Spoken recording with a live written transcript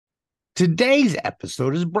Today's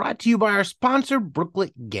episode is brought to you by our sponsor,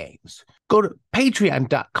 Brooklet Games. Go to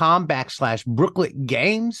patreon.com/Brooklet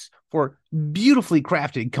Games for beautifully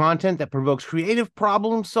crafted content that provokes creative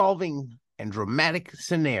problem solving and dramatic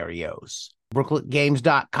scenarios.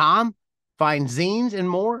 BrookletGames.com, find zines and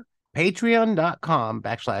more.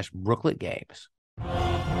 Patreon.com/Brooklet Games.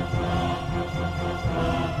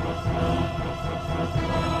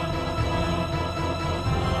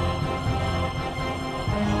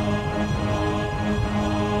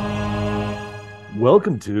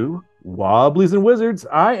 Welcome to Wobblies and Wizards.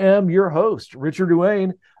 I am your host, Richard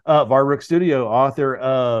Duane of Varrook Studio, author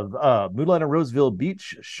of Moonlight on Roseville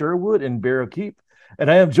Beach, Sherwood, and Barrow Keep.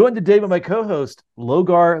 And I am joined today by my co-host,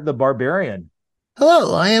 Logar the Barbarian.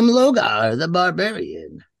 Hello, I am Logar the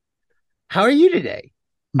Barbarian. How are you today?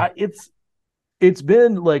 It's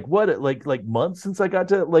been like months since I got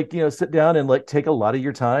to sit down and take a lot of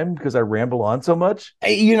your time because I ramble on so much.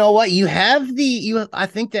 You know what? I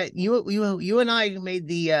think that you and I made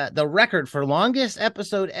the record for longest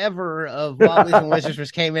episode ever of Wobblies and Wizards,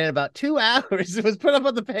 which came in about 2 hours. It was put up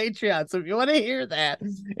on the Patreon. So if you want to hear that,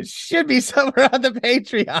 it should be somewhere on the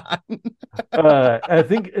Patreon. I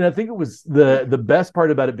think it was the best part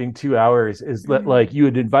about it being 2 hours is that you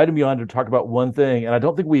had invited me on to talk about one thing, and I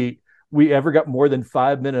don't think we ever got more than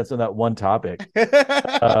 5 minutes on that one topic. It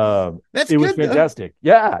was fantastic.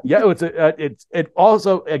 Though. Yeah. It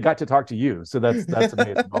also got to talk to you, so that's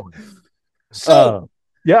amazing. So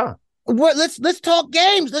yeah. Let's talk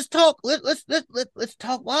games. Let's talk Wobblies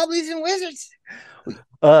and Wizards.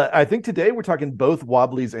 I think today we're talking both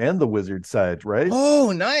Wobblies and the Wizard side, right?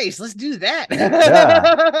 Oh, nice. Let's do that.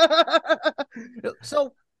 Yeah.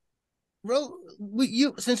 So,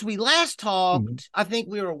 since we last talked, I think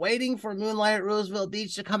we were waiting for Moonlight at Roseville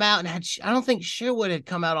Beach to come out, and I don't think Sherwood had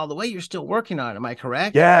come out all the way. You're still working on it, am I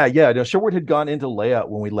correct? Yeah. No, Sherwood had gone into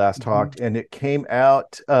layout when we last talked, and it came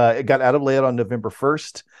out. It got out of layout on November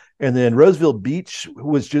 1st, and then Roseville Beach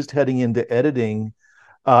was just heading into editing,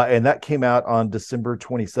 and that came out on December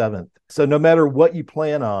 27th. So no matter what you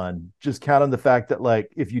plan on, just count on the fact that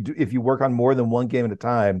if you work on more than one game at a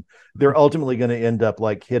time, they're ultimately going to end up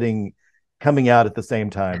coming out at the same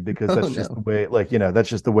time, because that's just the way, that's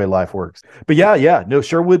just the way life works. But no,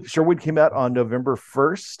 Sherwood came out on November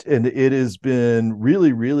 1st, and it has been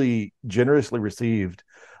really, really generously received,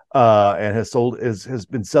 and has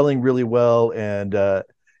been selling really well, and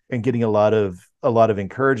getting a lot of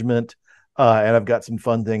encouragement. And I've got some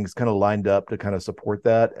fun things kind of lined up to kind of support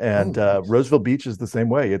that. And Roseville Beach is the same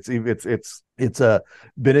way. It's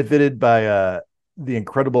benefited by the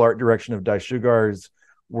incredible art direction of Dice Sugars,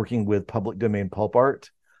 working with public domain pulp art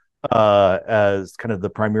as kind of the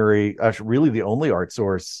primary, actually really the only art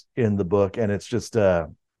source in the book. And it's just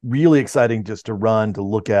really exciting just to run, to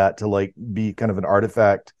look at, to be kind of an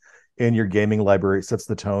artifact in your gaming library. It sets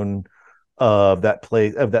the tone of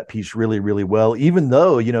that piece really, really well, even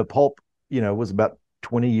though, pulp, was about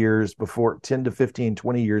 20 years before, 10 to 15,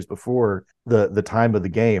 20 years before the time of the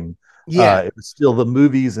game. Yeah, it was still the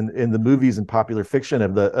movies and popular fiction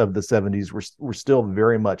of the 70s were still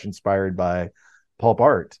very much inspired by pulp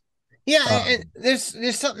art. Yeah, and there's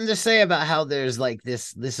something to say about how there's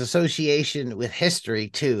this association with history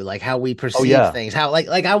too, like how we perceive things. How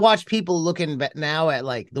I watch people looking back now at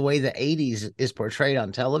the way the 80s is portrayed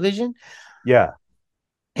on television. Yeah,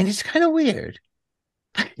 and it's kind of weird.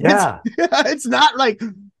 Yeah, it's not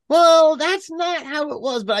well, that's not how it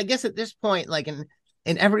was. But I guess at this point,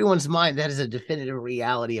 in everyone's mind, that is a definitive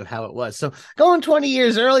reality of how it was. So going 20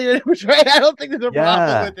 years earlier to portray, I don't think there's a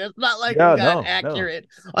problem with it. It's not we got an accurate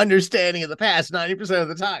understanding of the past 90% of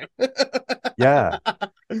the time. Yeah.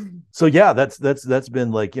 So that's been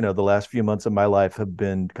the last few months of my life have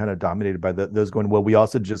been kind of dominated by those going well. We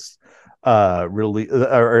also just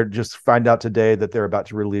just find out today that they're about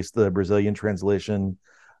to release the Brazilian translation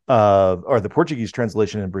or the Portuguese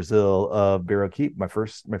translation in Brazil of Barrow Keep, my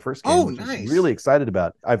first game. Oh, nice. I'm really excited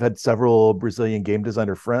about. I've had several Brazilian game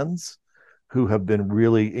designer friends who have been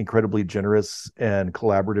really incredibly generous and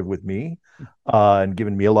collaborative with me, and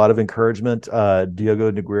given me a lot of encouragement.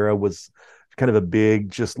 Diogo Negreira was kind of a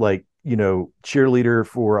big, cheerleader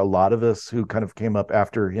for a lot of us who kind of came up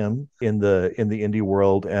after him in the indie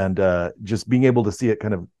world, and just being able to see it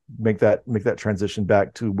kind of make that transition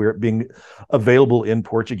back to where being available in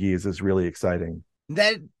Portuguese is really exciting.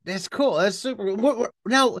 That's cool. That's super.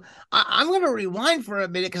 Now I'm going to rewind for a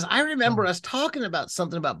minute, because I remember us talking about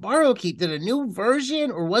something about Barrow Keep. Did a new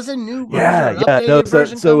version, or was a new version? There's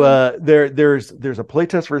a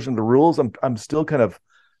playtest version of the rules. I'm still kind of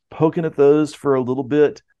poking at those for a little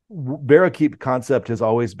bit. Barrow Keep concept has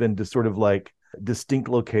always been to sort of distinct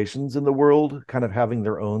locations in the world, kind of having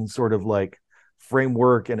their own sort of like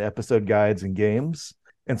framework and episode guides and games.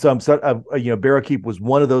 And so Barrowkeep was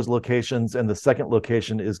one of those locations, and the second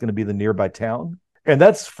location is going to be the nearby town. And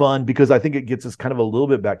that's fun because I think it gets us kind of a little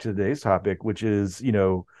bit back to today's topic, which is,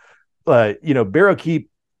 Barrowkeep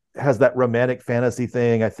has that romantic fantasy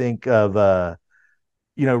thing. I think of,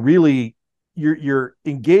 really you're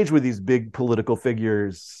engaged with these big political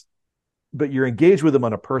figures, but you're engaged with them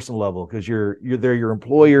on a personal level because they're your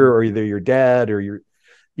employer, or they're your dad, or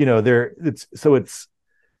it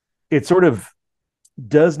sort of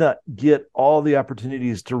does not get all the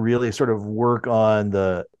opportunities to really sort of work on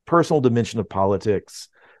the personal dimension of politics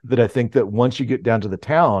that I think that once you get down to the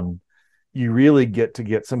town, you really get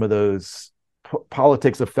some of those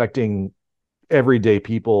politics affecting everyday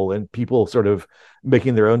people and people sort of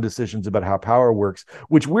making their own decisions about how power works,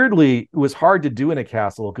 which weirdly was hard to do in a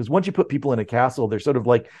castle, because once you put people in a castle, they're sort of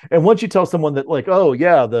like, and once you tell someone that like, oh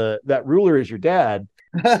yeah, that ruler is your dad,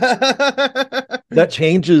 that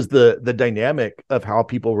changes the dynamic of how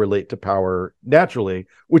people relate to power naturally,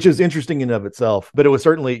 which is interesting in and of itself. But it was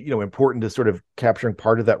certainly, important to sort of capturing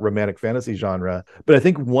part of that romantic fantasy genre. But I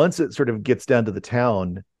think once it sort of gets down to the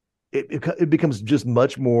town, it becomes just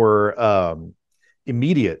much more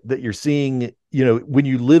immediate that you're seeing, when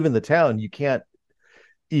you live in the town, you can't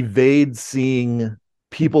evade seeing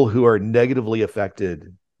people who are negatively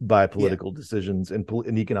affected by political decisions and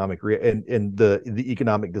economic and the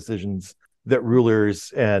economic decisions that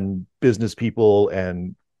rulers and business people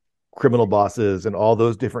and criminal bosses and all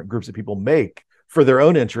those different groups of people make for their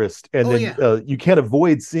own interest. And you can't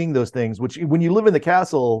avoid seeing those things, which when you live in the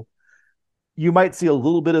castle, you might see a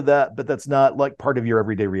little bit of that, but that's not like part of your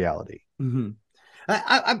everyday reality. Mm-hmm.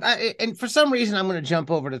 And for some reason, I'm going to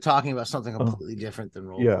jump over to talking about something completely different than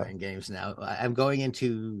role-playing games now. I'm going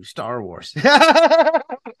into Star Wars.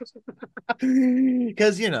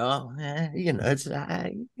 Because, it's,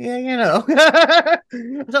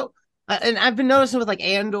 So, and I've been noticing with like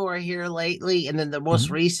Andor here lately, and then the most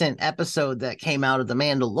recent episode that came out of The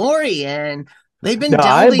Mandalorian, they've been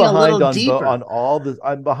delving a little deeper.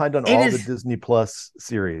 I'm behind on all the Disney Plus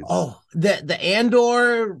series. Oh, the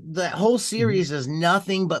Andor, the whole series is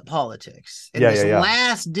nothing but politics. And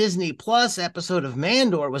last Disney Plus episode of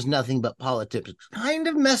Mandor was nothing but politics. Kind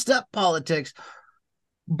of messed up politics.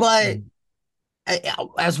 But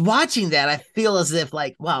as watching that, I feel as if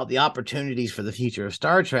like, wow, the opportunities for the future of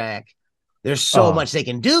Star Trek, there's so much they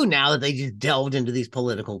can do now that they just delved into these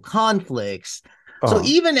political conflicts. So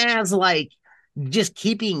even as like, just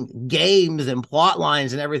keeping games and plot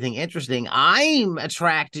lines and everything interesting, I'm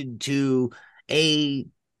attracted to a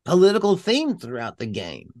political theme throughout the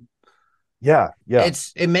game.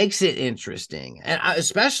 It makes it interesting, and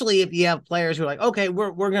especially if you have players who are like, okay,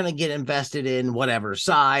 we're gonna get invested in whatever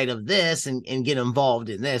side of this and get involved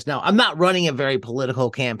in this. Now, I'm not running a very political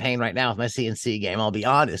campaign right now with my CNC game, I'll be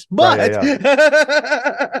honest, but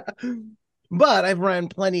But I've run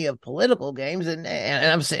plenty of political games, and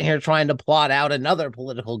I'm sitting here trying to plot out another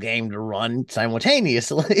political game to run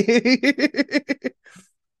simultaneously.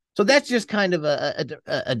 So that's just kind of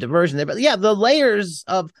a diversion there. But yeah, the layers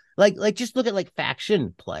of like just look at like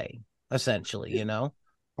faction play, essentially,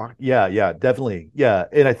 Yeah, definitely. Yeah.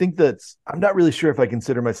 And I think I'm not really sure if I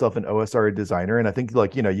consider myself an OSR designer. And I think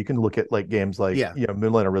like, you can look at like games like,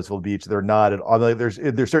 Moonlight or Roosevelt Beach. They're not at all.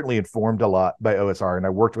 They're certainly informed a lot by OSR. And I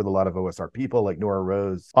worked with a lot of OSR people like Nora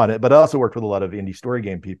Rose on it, but I also worked with a lot of indie story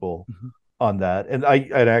game people on that. And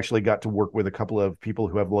I'd actually got to work with a couple of people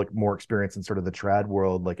who have like more experience in sort of the trad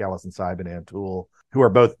world, like Alison Seib and Ann Toole, who are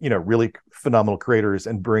both, really phenomenal creators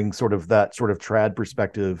and bring sort of that sort of trad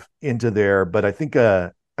perspective into there. But I think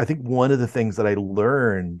one of the things that I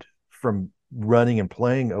learned from running and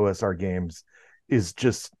playing OSR games is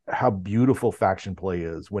just how beautiful faction play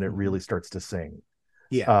is when it really starts to sing.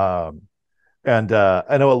 And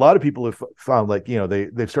I know a lot of people have found like,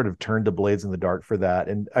 they've sort of turned to Blades in the Dark for that.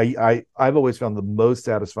 And I've always found the most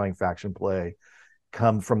satisfying faction play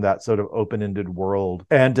come from that sort of open-ended world.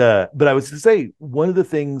 And but I was to say one of the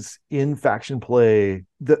things in faction play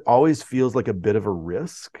that always feels like a bit of a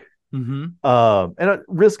risk. And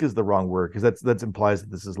risk is the wrong word, because that implies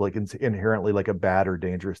that this is like inherently like a bad or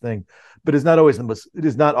dangerous thing, but it is not always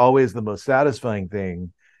the most satisfying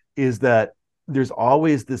thing, is that there's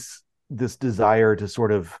always this desire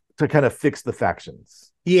to kind of fix the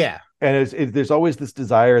factions. And there's always this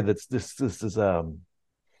desire that's this is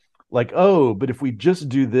like, oh, but if we just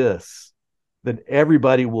do this, then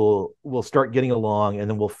everybody will start getting along, and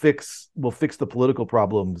then we'll fix the political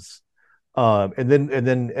problems. And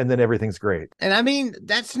then everything's great. And I mean,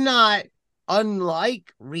 that's not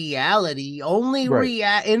unlike reality, only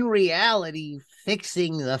Right. in reality,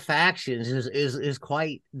 fixing the factions is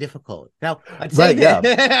quite difficult. Now, I'd say Right. Yeah.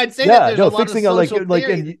 that I'd say that Yeah. there's a No, lot of fixing like social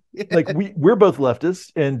theories. like we're both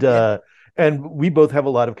leftists, Yeah. and we both have a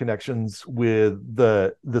lot of connections with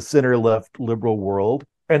the center left liberal world,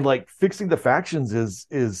 and like fixing the factions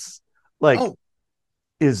is like Oh,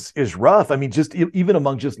 is rough. I mean, just even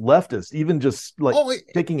among just leftists, even just like oh,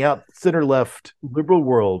 taking out center left liberal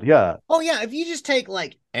world. Yeah. oh, yeah. If you just take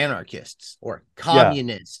like anarchists or Yeah.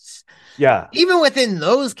 communists, Yeah. even within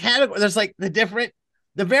those categories, there's like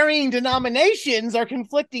the varying denominations are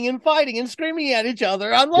conflicting and fighting and screaming at each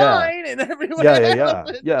other Yeah. online and Yeah. everywhere Yeah. else. Yeah.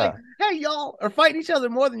 It's like, Yeah. hey, y'all are fighting each other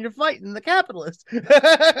more than you're fighting the capitalists.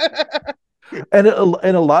 And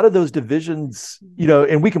a lot of those divisions,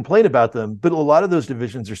 and we complain about them, but a lot of those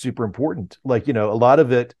divisions are super important. Like, a lot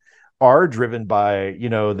of it are driven by,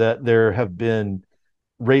 that there have been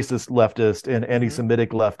racist leftist and anti-Semitic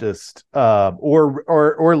leftist,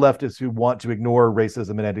 or leftists who want to ignore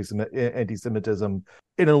racism and anti-Semitism.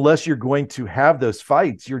 And unless you're going to have those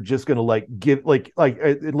fights, you're just going to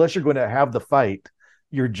unless you're going to have the fight,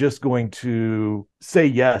 you're just going to say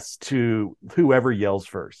yes to whoever yells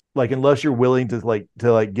first. Like, unless you're willing to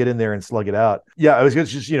get in there and slug it out. Yeah, I was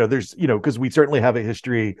just, there's, because we certainly have a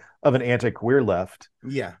history of an anti-queer left.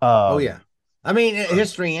 Yeah. Oh, yeah. I mean,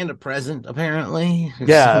 history and a present, apparently.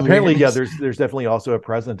 Yeah, apparently, yeah. There's definitely also a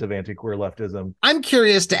present of anti-queer leftism. I'm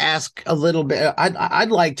curious to ask a little bit.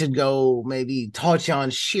 I'd like to go maybe touch on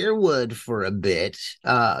Sherwood for a bit,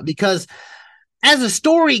 because as the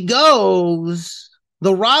story goes,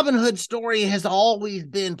 the Robin Hood story has always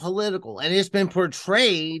been political, and it's been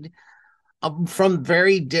portrayed from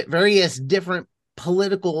various different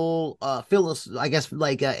political I guess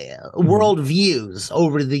like world views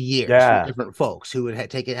over the years. Yeah. From different folks who would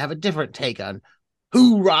have a different take on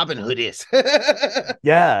who Robin Hood is.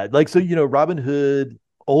 Yeah, like, so Robin Hood,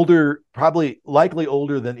 likely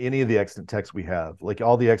older than any of the extant texts we have. Like,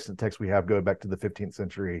 all the extant texts we have go back to the 15th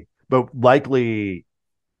century, but likely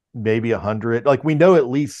maybe 100. Like, we know at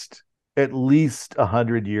least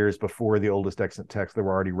 100 years before the oldest extant text, there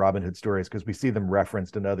were already Robin Hood stories, because we see them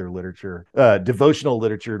referenced in other literature, devotional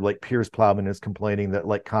literature. Like, Piers Plowman is complaining that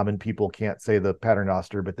like common people can't say the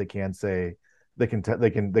Paternoster, but they can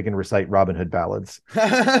recite Robin Hood ballads.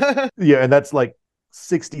 Yeah, and that's like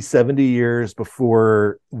 60, 70 years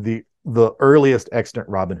before the earliest extant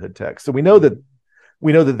Robin Hood text. So we know that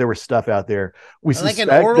there was stuff out there. We like suspect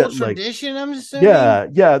an oral that, tradition, I'm assuming.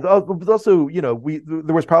 Yeah. But also,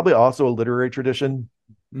 there was probably also a literary tradition.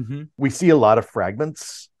 Mm-hmm. We see a lot of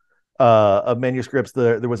fragments of manuscripts.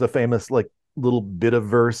 There was a famous like little bit of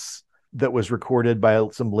verse that was recorded by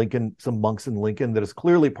some monks in Lincoln that is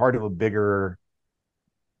clearly part of a bigger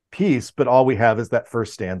piece, but all we have is that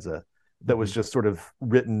first stanza that was just sort of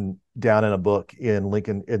written down in a book in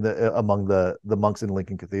Lincoln, among the monks in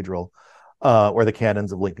Lincoln Cathedral, or the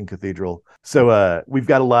canons of Lincoln Cathedral. So we've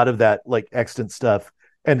got a lot of that like extant stuff,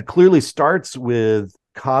 and clearly starts with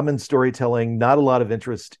common storytelling, not a lot of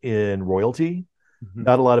interest in royalty,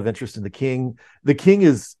 not a lot of interest in the king. The king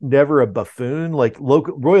is never a buffoon. Like,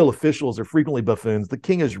 local royal officials are frequently buffoons. The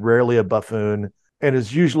king is rarely a buffoon, and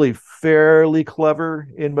is usually fairly clever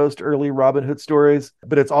in most early Robin Hood stories,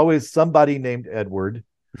 but it's always somebody named Edward.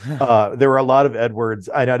 There were a lot of Edwards,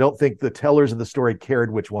 and I don't think the tellers of the story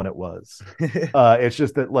cared which one it was. It's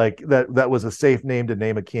just that like that was a safe name to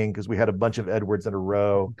name a king, because we had a bunch of Edwards in a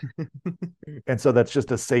row. And so that's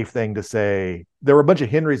just a safe thing to say. There were a bunch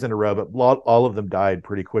of Henrys in a row, but all of them died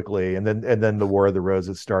pretty quickly, and then the War of the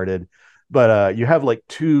Roses started. But you have like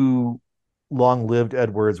two long-lived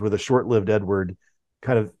Edwards with a short-lived Edward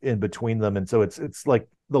kind of in between them, and so it's like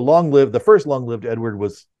the first long-lived Edward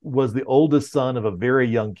was the oldest son of a very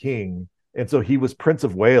young king, and so he was Prince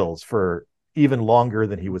of Wales for even longer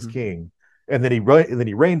than he was king, and then he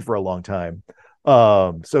reigned for a long time.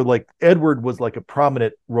 So like Edward was like a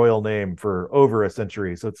prominent royal name for over a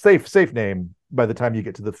century, so it's safe name by the time you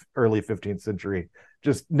get to the early 15th century.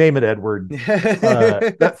 Just name it Edward.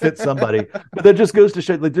 That fits somebody, but that just goes to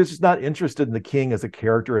show like they're just not interested in the king as a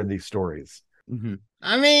character in these stories.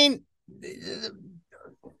 I mean,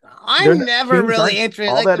 I'm never really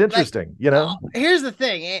interested. All that interesting, Here's the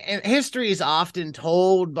thing: history is often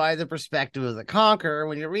told by the perspective of the conqueror.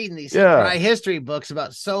 When you're reading these samurai history books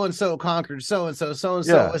about so and so conquered so and so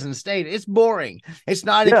was instated, it's boring. It's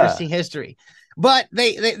not interesting history. But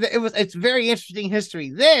it's very interesting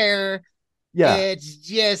history there. Yeah, it's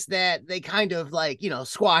just that they kind of like,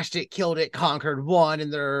 squashed it, killed it, conquered one,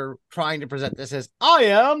 and they're trying to present this as I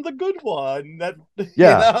am the good one. That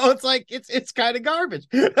it's like it's kind of garbage.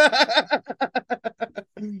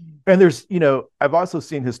 And there's, I've also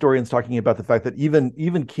seen historians talking about the fact that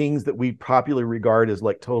even kings that we popularly regard as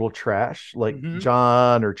like total trash, like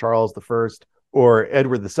John or Charles the First or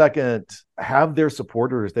Edward the Second, have their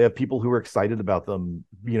supporters. They have people who are excited about them.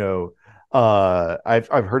 I've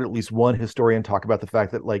heard at least one historian talk about the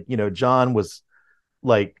fact that, like, John was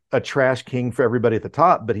like a trash king for everybody at the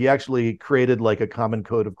top, but he actually created like a common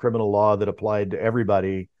code of criminal law that applied to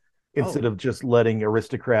everybody instead of just letting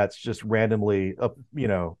aristocrats just randomly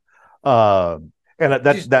and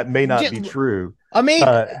that may not be true. I mean,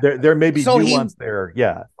 there may be nuance there.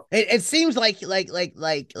 Yeah. It seems like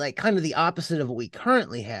kind of the opposite of what we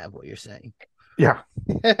currently have, what you're saying. Yeah.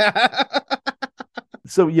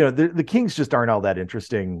 So, the kings just aren't all that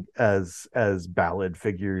interesting as ballad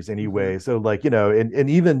figures anyway. So like, and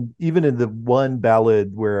even in the one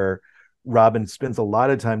ballad where Robin spends a lot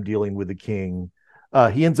of time dealing with the king,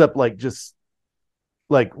 he ends up like just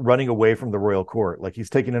like running away from the royal court. Like he's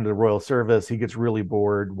taken into the royal service. He gets really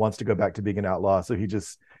bored, wants to go back to being an outlaw. So he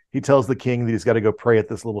tells the king that he's got to go pray at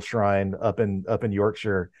this little shrine up in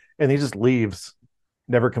Yorkshire, and he just leaves,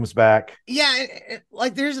 never comes back. Yeah,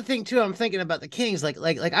 like there's the thing too. I'm thinking about the kings. Like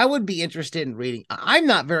I would be interested in reading. I'm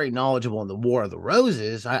not very knowledgeable in the War of the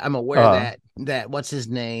Roses. I'm aware that what's his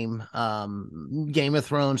name, Game of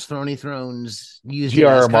Thrones, Throny Thrones used it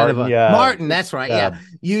as kind of a Martin. That's right. Yeah,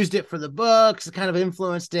 used it for the books. Kind of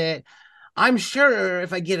influenced it. I'm sure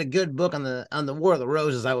if I get a good book on the War of the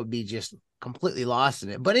Roses, I would be just completely lost in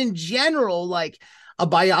it. But in general, like a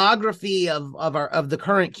biography of the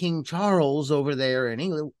current King Charles over there in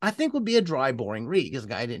England, I think would be a dry, boring read because the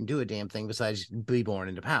guy didn't do a damn thing besides be born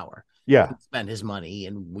into power. Yeah, spend his money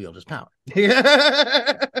and wield his power. He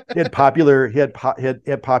had popular,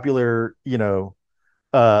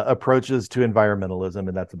 approaches to environmentalism,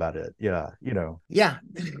 and that's about it. Yeah, Yeah.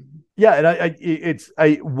 Yeah,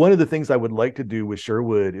 and one of the things I would like to do with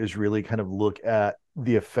Sherwood is really kind of look at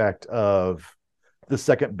the effect of the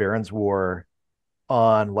Second Barons' War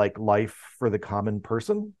on like life for the common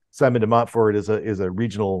person. Simon de Montfort is a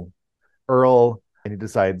regional earl, and he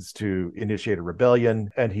decides to initiate a rebellion,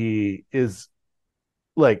 and he is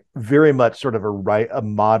like very much sort of a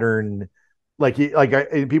modern, like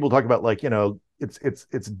people talk about like,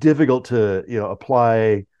 it's difficult to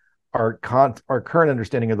apply our current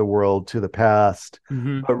understanding of the world to the past,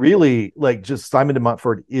 but really like just Simon de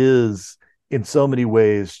Montfort is in so many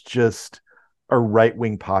ways just a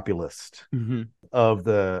right-wing populist of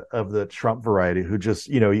the Trump variety who just,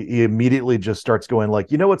 he immediately just starts going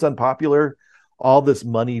like, what's unpopular? All these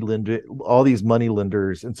money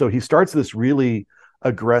lenders. And so he starts this really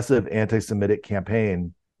aggressive anti-Semitic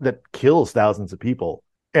campaign that kills thousands of people.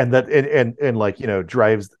 And that and like,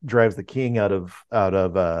 drives the king out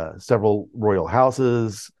of several royal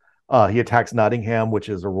houses. He attacks Nottingham, which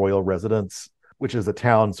is a royal residence, which is a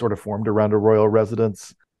town sort of formed around a royal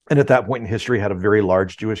residence. And at that point in history had a very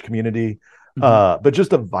large Jewish community, but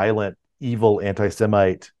just a violent, evil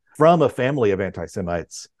anti-Semite from a family of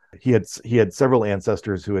anti-Semites. He had several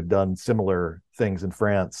ancestors who had done similar things in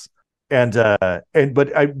France. But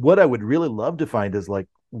what I would really love to find is like,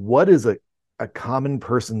 what is a common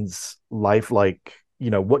person's life like?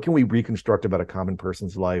 What can we reconstruct about a common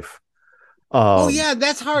person's life?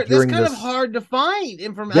 That's hard. That's kind of hard to find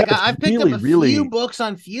information. Like, I've picked up a few books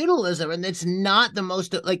on feudalism, and it's not the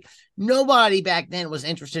most like nobody back then was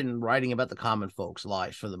interested in writing about the common folks'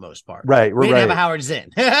 lives for the most part. Right. We didn't have a Howard Zinn.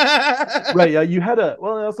 Right. Yeah. You have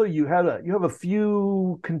a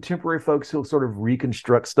few contemporary folks who sort of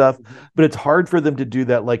reconstruct stuff, but it's hard for them to do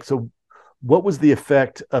that. Like, so what was the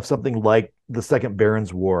effect of something like the Second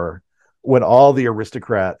Barons' War when all the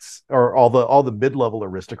aristocrats or all the mid-level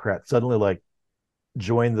aristocrats suddenly like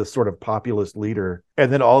join the sort of populist leader,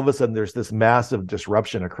 and then all of a sudden there's this massive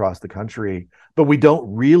disruption across the country, but we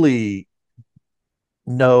don't really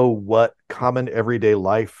know what common everyday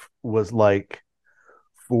life was like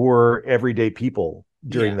for everyday people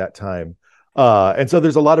during that time. And so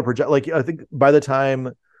there's a lot of I think by the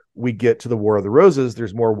time we get to the War of the Roses,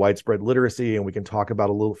 there's more widespread literacy, and we can talk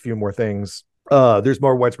about a few more things. There's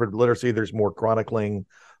more widespread literacy. There's more chronicling.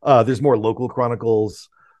 There's more local chronicles,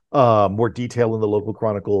 more detail in the local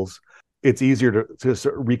chronicles. It's easier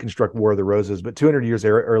to reconstruct War of the Roses, but 200 years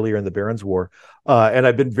earlier in the Barons' War. And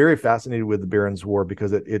I've been very fascinated with the Barons' War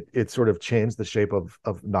because it sort of changed the shape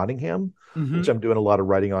of Nottingham, which I'm doing a lot of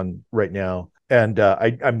writing on right now. And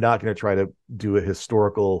I'm not going to try to do a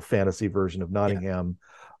historical fantasy version of Nottingham.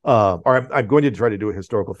 Or I'm going to try to do a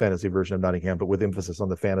historical fantasy version of Nottingham, but with emphasis on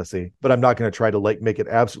the fantasy. But I'm not going to try to like make it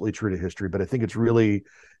absolutely true to history. But I think it's really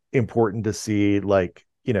important to see like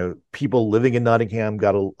people living in Nottingham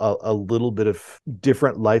got a little bit of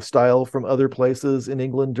different lifestyle from other places in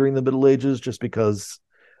England during the Middle Ages, just because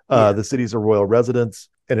the city's a royal residence,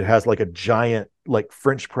 and it has like a giant like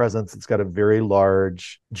French presence. It's got a very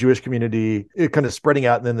large Jewish community, it kind of spreading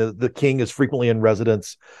out, and then the king is frequently in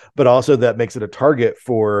residence, but also that makes it a target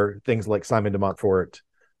for things like Simon de Montfort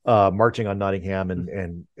marching on Nottingham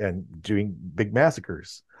and doing big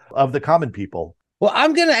massacres of the common people. Well,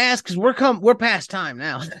 I'm gonna ask because we're past time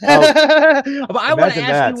now. Oh, but I want to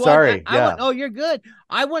ask you one. Sorry, oh, you're good.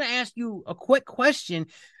 I want to ask you a quick question.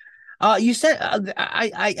 You said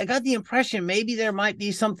I got the impression maybe there might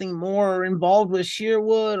be something more involved with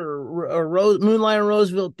Sherwood or Moonlight and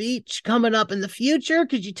Roseville Beach coming up in the future.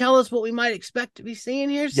 Could you tell us what we might expect to be seeing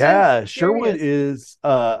here soon? Yeah, Sherwood is.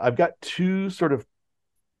 I've got two sort of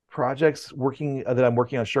projects that I'm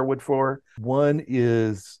working on Sherwood for. One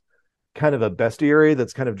is kind of a bestiary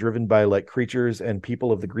that's kind of driven by like creatures and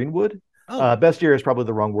people of the Greenwood. Bestiary is probably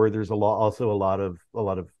the wrong word. There's also a lot of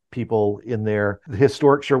people in there. The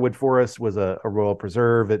historic Sherwood Forest was a royal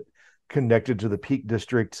preserve. It connected to the Peak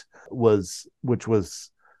District, which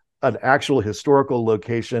was an actual historical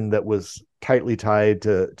location that was tightly tied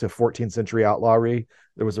to 14th century outlawry.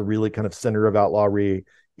 There was a really kind of center of outlawry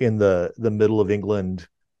in the middle of England,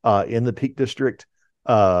 in the Peak District,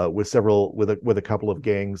 with a couple of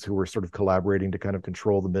gangs who were sort of collaborating to kind of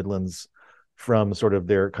control the Midlands from sort of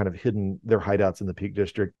their hideouts in the Peak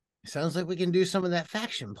District. Sounds like we can do some of that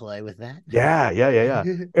faction play with that. Yeah.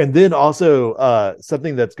 And then also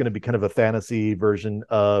something that's going to be kind of a fantasy version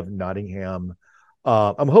of Nottingham.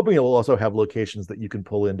 I'm hoping it will also have locations that you can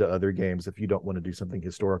pull into other games if you don't want to do something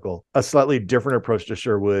historical. A slightly different approach to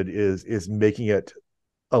Sherwood is making it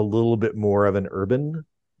a little bit more of an urban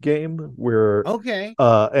game where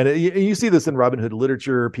you see this in Robin Hood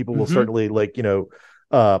literature. People will certainly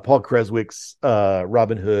Paul Creswick's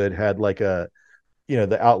Robin Hood had like the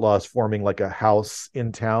outlaws forming like a house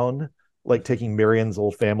in town, like taking Marion's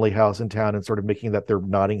old family house in town and sort of making that their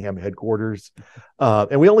Nottingham headquarters.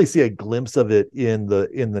 And we only see a glimpse of it in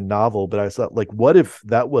the novel, but I thought, like, what if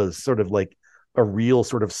that was sort of like a real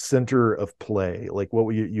sort of center of play? Like,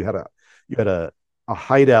 what you had a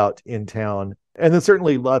hideout in town, and then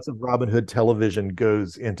certainly lots of Robin Hood television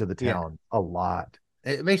goes into the town a lot.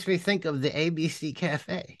 It makes me think of the ABC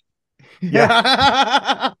Cafe.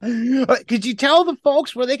 Yeah. Could you tell the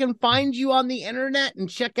folks where they can find you on the internet and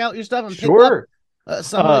check out your stuff and pick up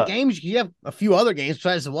some of the games? You have a few other games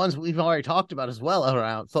besides the ones we've already talked about as well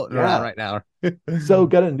floating around right now. So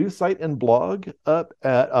got a new site and blog up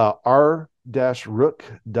at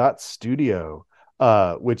r-rook.studio,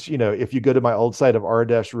 which, if you go to my old site of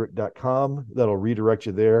r-rook.com, that'll redirect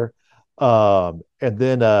you there. And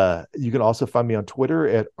then you can also find me on Twitter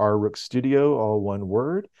at rrookstudio, all one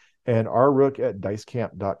word, and rrook at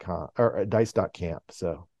dicecamp.com or at dice.camp.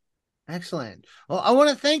 So excellent. Well, I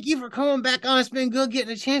want to thank you for coming back on. It's been good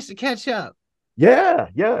getting a chance to catch up. Yeah,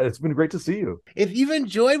 it's been great to see you. If you've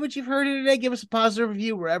enjoyed what you've heard today, give us a positive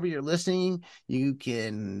review wherever you're listening. You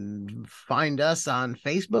can find us on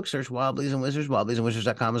Facebook, search Wobblies and Wizards.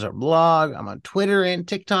 Wobbliesandwizards.com is our blog. I'm on Twitter and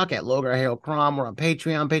TikTok at Logar Hale Crom. We're on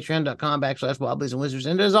Patreon, patreon.com/Wobblies and Wizards.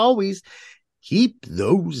 And as always, keep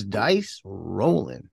those dice rolling.